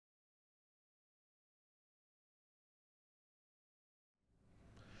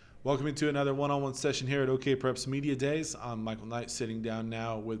Welcome into another one-on-one session here at OKPreps Media Days. I'm Michael Knight, sitting down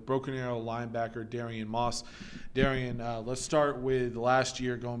now with Broken Arrow linebacker Darryan Moss. Darryan, let's start with last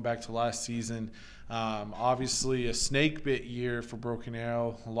year, going back to last season. Obviously a snake bit year for Broken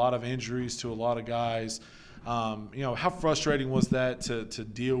Arrow, a lot of injuries to a lot of guys. How frustrating was that to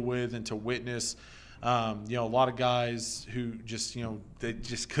deal with and to witness? A lot of guys who they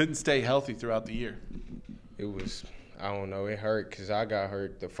just couldn't stay healthy throughout the year. It was, I don't know, it hurt because I got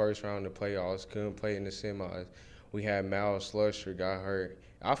hurt the first round of the playoffs, couldn't play in the semis. We had Miles Slusher got hurt.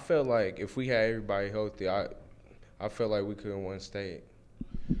 I felt like if we had everybody healthy, I felt like we could have won state.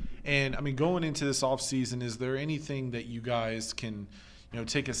 And, going into this offseason, is there anything that you guys can,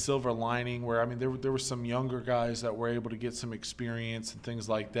 take a silver lining where, there were some younger guys that were able to get some experience and things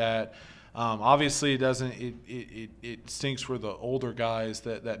like that. Obviously, it stinks for the older guys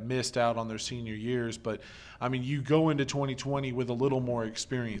that missed out on their senior years. But, you go into 2020 with a little more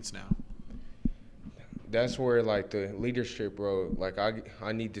experience now. That's where, the leadership role,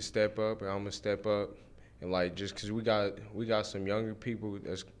 I need to step up, and I'm going to step up. And, just because we got some younger people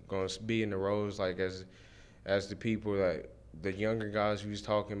that's going to be in the roles, as the people that the younger guys we was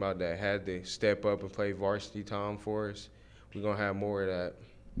talking about that had to step up and play varsity time for us, we're going to have more of that.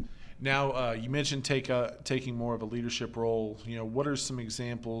 Now, you mentioned taking more of a leadership role. What are some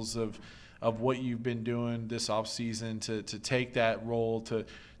examples of what you've been doing this offseason to take that role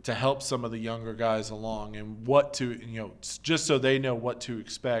to help some of the younger guys along, and what to, just so they know what to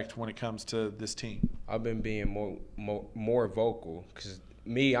expect when it comes to this team? I've been being more vocal because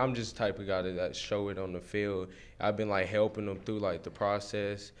I'm just the type of guy that show it on the field. I've been helping them through the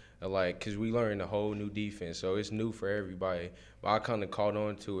process of because we learned a whole new defense, so it's new for everybody. But I kind of caught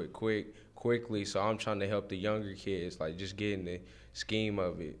on to it quickly, so I'm trying to help the younger kids just get in the scheme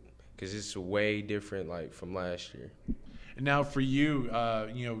of it because it's way different from last year. And now for you,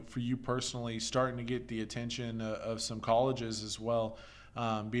 for you personally, starting to get the attention of some colleges as well,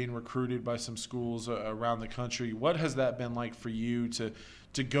 being recruited by some schools around the country. What has that been like for you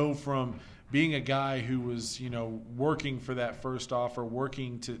to go from being a guy who was, working for that first offer,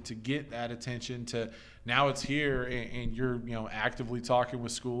 working to get that attention, to now it's here and you're, actively talking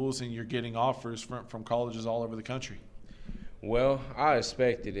with schools and you're getting offers from colleges all over the country? Well, I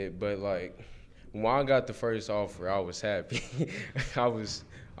expected it, but when I got the first offer, I was happy. I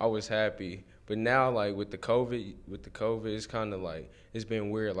was happy. But now, with the COVID, it's kind of it's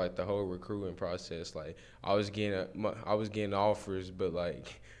been weird. The whole recruiting process. I was getting offers, but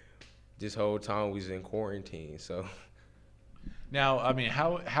this whole time we was in quarantine. So now,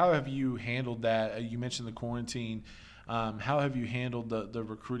 how have you handled that? You mentioned the quarantine. How have you handled the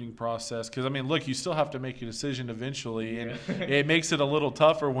recruiting process? Because, look, you still have to make a decision eventually, and it makes it a little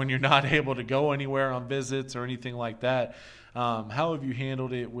tougher when you're not able to go anywhere on visits or anything like that. How have you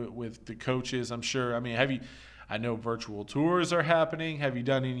handled it with the coaches? I'm sure, I know virtual tours are happening. Have you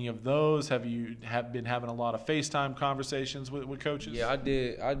done any of those? Have you been having a lot of FaceTime conversations with coaches? Yeah, I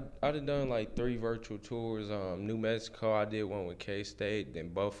did. I've done 3 virtual tours. New Mexico, I did one with K-State, then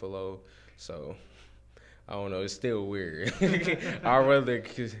Buffalo. So I don't know. It's still weird.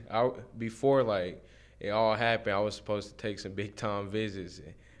 Because before it all happened, I was supposed to take some big time visits.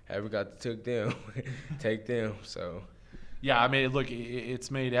 And haven't got to take them. So. Yeah, look, it's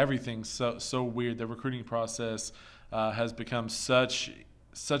made everything so weird. The recruiting process has become such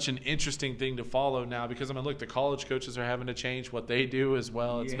an interesting thing to follow now because look, the college coaches are having to change what they do as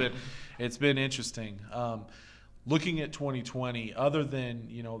well. It's been interesting. Looking at 2020, other than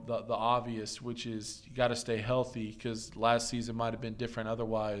the obvious, which is you got to stay healthy because last season might have been different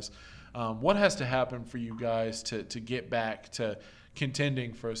otherwise. What has to happen for you guys to get back to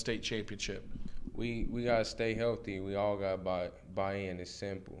contending for a state championship? We gotta stay healthy. We all gotta buy in. It's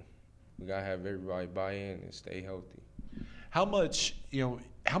simple. We gotta have everybody buy in and stay healthy. How much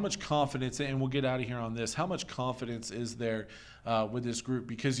confidence, and we'll get out of here on this, how much confidence is there with this group?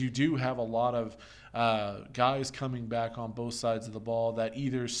 Because you do have a lot of guys coming back on both sides of the ball that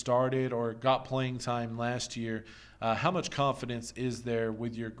either started or got playing time last year. How much confidence is there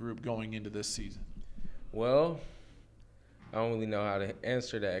with your group going into this season? Well, I don't really know how to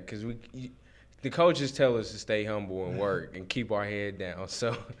answer that because the coaches tell us to stay humble and work and keep our head down.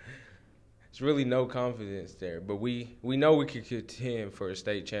 So there's really no confidence there. But we know we can contend for a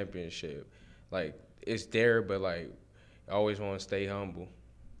state championship. It's there, but I always want to stay humble.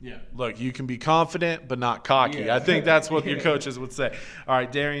 Yeah. Look, you can be confident but not cocky. Yeah. I think that's what your coaches would say. All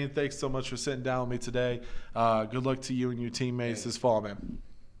right, Darryan, thanks so much for sitting down with me today. Good luck to you and your teammates this fall, man.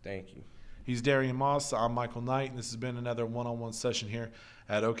 Thank you. He's Darryan Moss. I'm Michael Knight, and this has been another one-on-one session here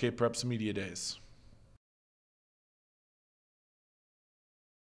at OKPreps Media Days.